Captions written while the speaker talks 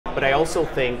But I also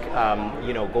think,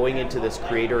 going into this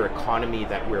creator economy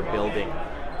that we're building,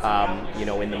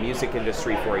 in the music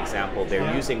industry, for example,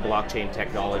 they're using blockchain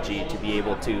technology to be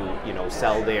able to,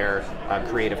 sell their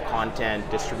creative content,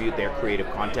 distribute their creative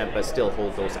content, but still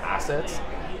hold those assets.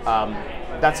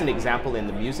 That's an example in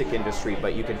the music industry,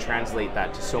 but you can translate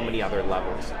that to so many other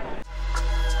levels.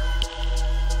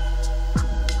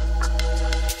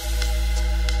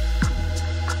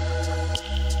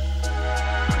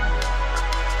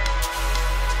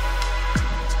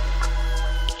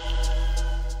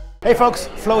 Hey folks,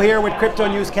 Flo here with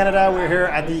CryptoNews Canada. We're here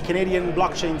at the Canadian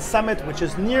Blockchain Summit, which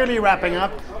is nearly wrapping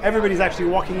up. Everybody's actually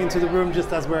walking into the room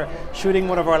just as we're shooting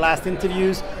one of our last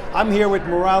interviews. I'm here with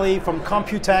Muraly from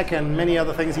Computek and many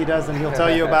other things he does and he'll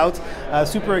tell you about.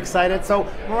 Super excited. So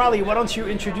Muraly, why don't you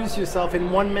introduce yourself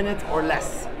in 1 minute or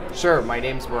less? Sure, my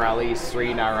name's Muraly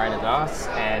Srinarayanathas,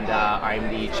 and I'm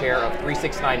the chair of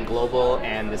 369 Global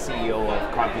and the CEO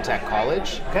of Computek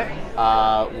College. Okay.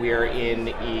 We're in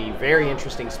a very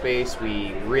interesting space.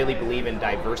 We really believe in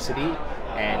diversity,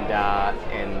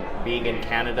 and being in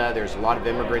Canada, there's a lot of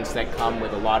immigrants that come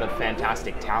with a lot of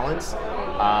fantastic talents.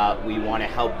 We want to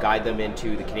help guide them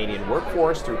into the Canadian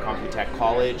workforce through Computek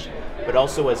College, but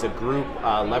also as a group,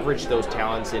 leverage those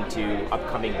talents into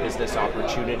upcoming business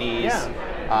opportunities. Yeah.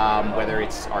 Whether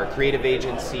it's our creative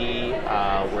agency,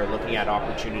 we're looking at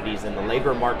opportunities in the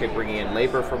labor market, bringing in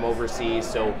labor from overseas,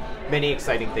 so many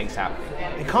exciting things happening.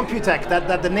 And Computek,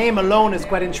 that the name alone is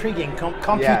quite intriguing.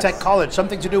 Computek Yes. College,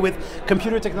 something to do with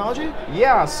computer technology?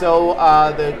 Yeah, so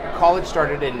the college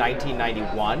started in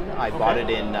 1991. I bought it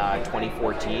in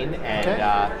 2014, and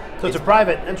so it's a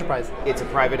private enterprise. It's a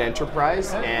private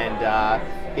enterprise,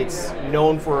 and it's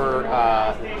known for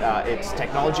its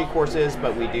technology courses,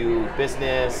 but we do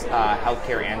business,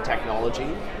 healthcare, and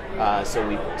technology. So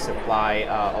we supply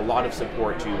a lot of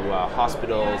support to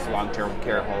hospitals, long-term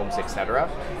care homes, etc.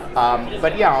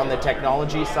 But yeah, on the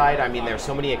technology side, I mean, there's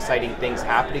so many exciting things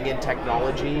happening in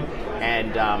technology,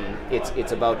 and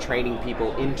it's about training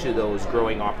people into those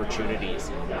growing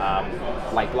opportunities,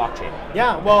 like blockchain.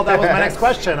 Yeah, well, that was my next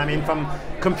question. I mean, from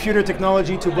computer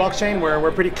technology to blockchain,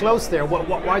 we're pretty close there.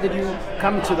 Why did you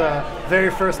come to the very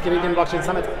first Canadian Blockchain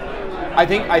Summit? I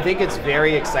think it's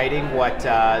very exciting what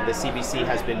the CBC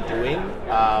has been doing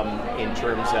in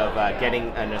terms of getting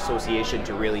an association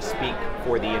to really speak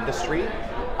for the industry.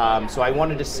 So I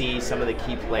wanted to see some of the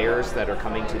key players that are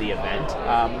coming to the event,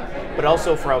 but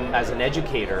also as an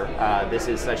educator, this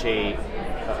is such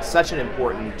an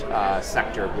important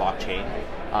sector, blockchain,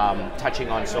 touching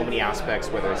on so many aspects,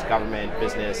 whether it's government,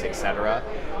 business, etc.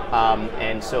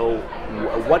 And so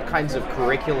what kinds of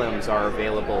curriculums are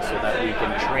available so that we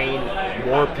can train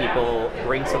more people,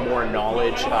 bring some more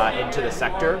knowledge into the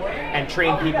sector, and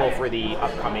train people for the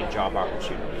upcoming job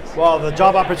opportunities? Well, the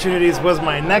job opportunities was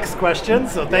my next question,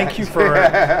 so thank you for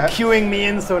cueing me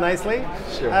in so nicely.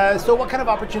 Sure. So what kind of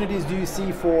opportunities do you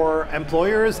see for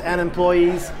employers and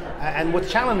employees, and what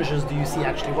challenges do you see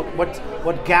actually?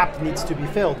 What gap needs to be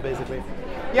filled, basically?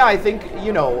 Yeah, I think,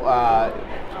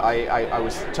 I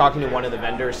was talking to one of the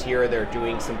vendors here. They're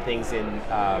doing some things in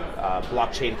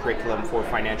blockchain curriculum for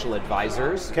financial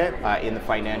advisors in the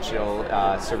financial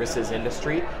services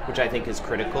industry, which I think is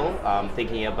critical.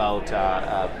 Thinking about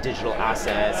digital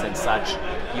assets and such,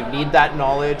 you need that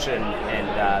knowledge,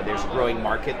 and there's a growing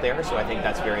market there, so I think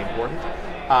that's very important.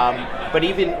 But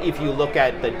even if you look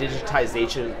at the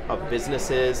digitization of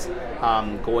businesses,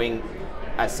 going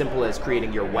as simple as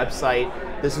creating your website,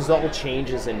 this is all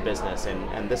changes in business,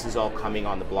 and this is all coming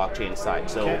on the blockchain side.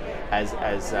 So as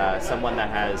someone that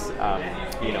has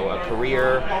a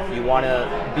career, you want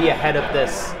to be ahead of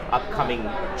this upcoming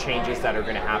changes that are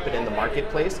going to happen in the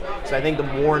marketplace. So I think the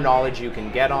more knowledge you can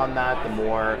get on that, the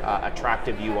more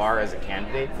attractive you are as a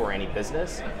candidate for any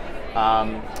business.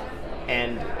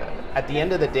 And at the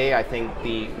end of the day, I think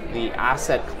the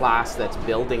asset class that's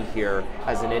building here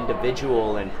as an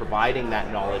individual and providing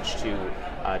that knowledge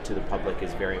to the public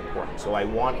is very important. So I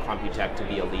want Computek to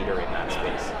be a leader in that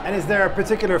space. And is there a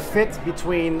particular fit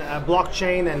between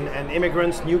blockchain and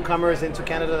immigrants, newcomers into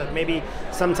Canada that maybe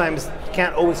sometimes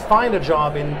can't always find a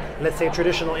job in, let's say,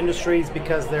 traditional industries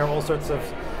because there are all sorts of,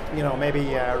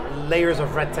 maybe layers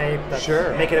of red tape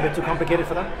that make it a bit too complicated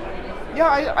for them?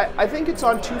 Yeah, I think it's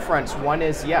on two fronts. One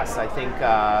is, yes, I think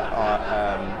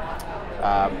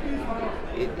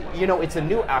it's a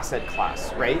new asset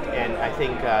class, right? And I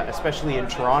think, especially in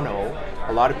Toronto,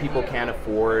 a lot of people can't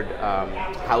afford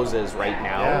houses right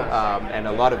now, and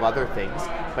a lot of other things.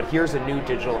 But here's a new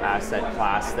digital asset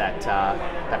class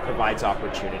that provides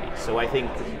opportunity. So I think,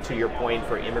 to your point,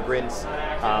 for immigrants,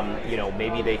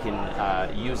 maybe they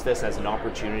can use this as an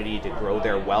opportunity to grow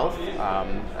their wealth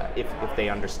if they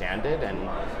understand it. And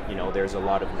there's a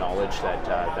lot of knowledge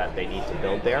that they need to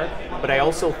build there. But I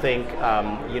also think,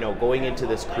 going into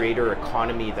this creator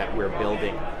economy that we're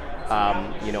building,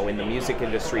 in the music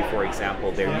industry, for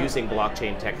example, they're using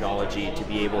blockchain technology to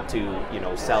be able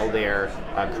to, sell their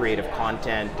creative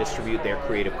content, distribute their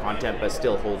creative content, but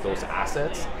still hold those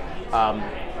assets.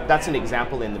 That's an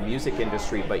example in the music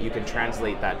industry, but you can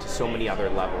translate that to so many other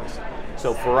levels.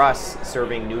 So for us,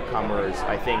 serving newcomers,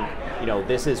 I think,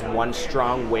 this is one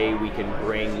strong way we can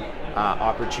bring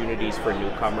opportunities for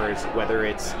newcomers, whether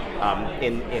it's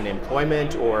in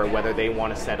employment or whether they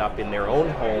want to set up in their own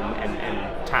home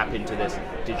and tap into this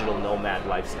digital nomad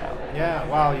lifestyle. Yeah,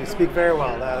 wow, you speak very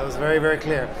well. That was very, very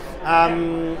clear.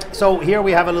 So here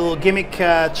we have a little gimmick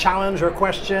challenge or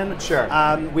question. Sure.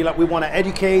 We want to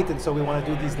educate, and so we want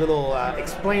to do these little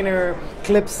explainer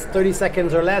clips, 30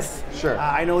 seconds or less. Sure.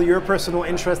 I know your personal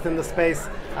interest in the space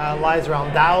lies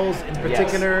around DAOs in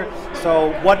particular. Yes.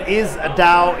 So what is a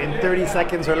DAO in 30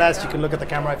 seconds or less? You can look at the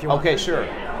camera if you want. Okay, sure.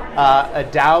 A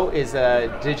DAO is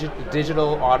a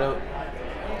digital auto...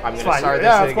 I'm going to start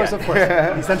this again. Of course.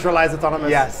 Decentralized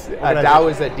autonomous. Yes, a DAO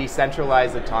is a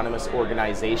decentralized autonomous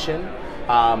organization,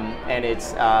 and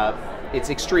it's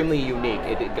extremely unique.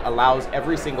 It allows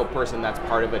every single person that's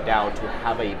part of a DAO to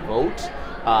have a vote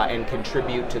and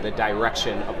contribute to the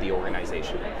direction of the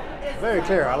organization. Very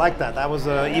clear. I like that. That was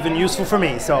even useful for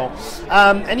me. So,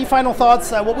 any final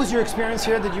thoughts? What was your experience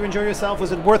here? Did you enjoy yourself?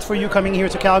 Was it worth for you coming here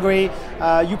to Calgary?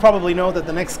 You probably know that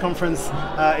the next conference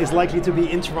is likely to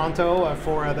be in Toronto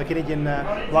for the Canadian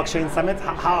Blockchain Summit.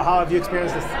 How have you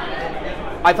experienced this?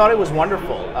 I thought it was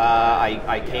wonderful.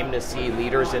 I came to see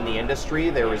leaders in the industry.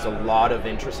 There was a lot of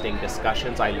interesting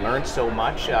discussions. I learned so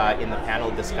much in the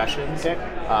panel discussions. Okay.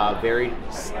 Very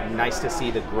nice to see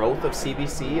the growth of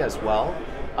CBC as well.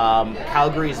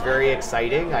 Calgary is very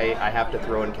exciting. I have to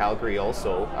throw in Calgary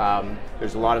also.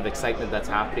 There's a lot of excitement that's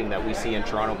happening that we see in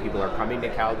Toronto. People are coming to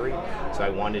Calgary, so I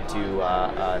wanted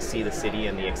to see the city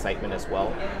and the excitement as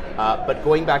well. But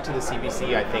going back to the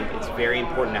CBC, I think it's very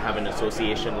important to have an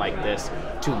association like this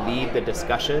to lead the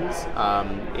discussions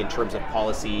in terms of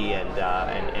policy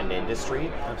and industry.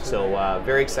 Absolutely. So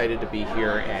very excited to be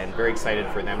here and very excited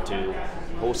for them to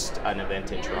host an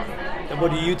event in Toronto. And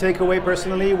what do you take away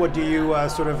personally? What do you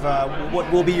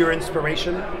what will be your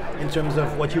inspiration in terms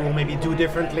of what you will maybe do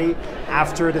differently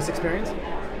after this experience?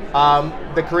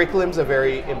 The curriculum's a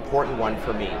very important one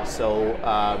for me. So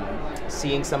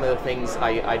seeing some of the things,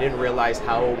 I didn't realize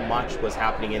how much was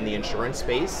happening in the insurance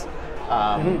space.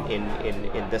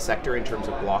 In this sector in terms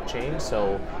of blockchain.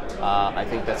 So I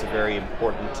think that's a very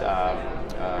important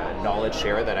knowledge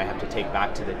share that I have to take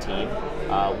back to the team.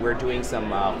 We're doing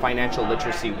some financial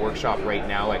literacy workshop right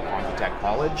now at Computek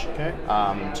College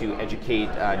to educate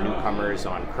newcomers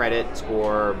on credit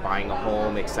score, buying a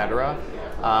home, etc.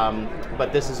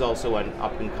 But this is also an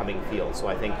up-and-coming field. So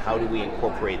I think, how do we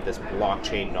incorporate this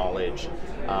blockchain knowledge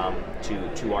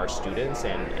to our students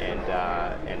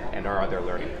and our other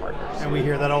learning partners? And we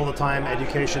hear that all the time.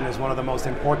 Education is one of the most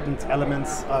important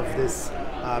elements of this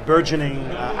burgeoning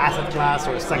asset class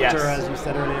or sector, as you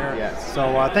said earlier. Yes.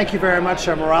 So thank you very much,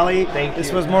 Muraly. Thank you.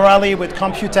 This was Muraly with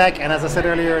Computek, and as I said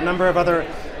earlier, a number of other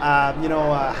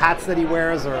hats that he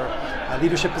wears or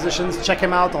leadership positions. Check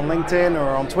him out on LinkedIn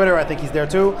or on Twitter. I think he's there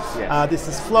too. Yes. This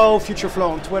is Flow, Future Flow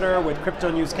on Twitter with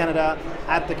CryptoNews Canada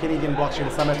at the Canadian Blockchain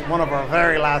Summit. One of our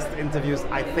very last interviews,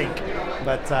 I think.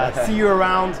 But see you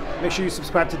around. Make sure you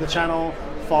subscribe to the channel,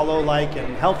 follow, like,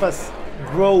 and help us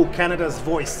grow Canada's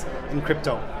voice in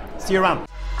crypto. See you around.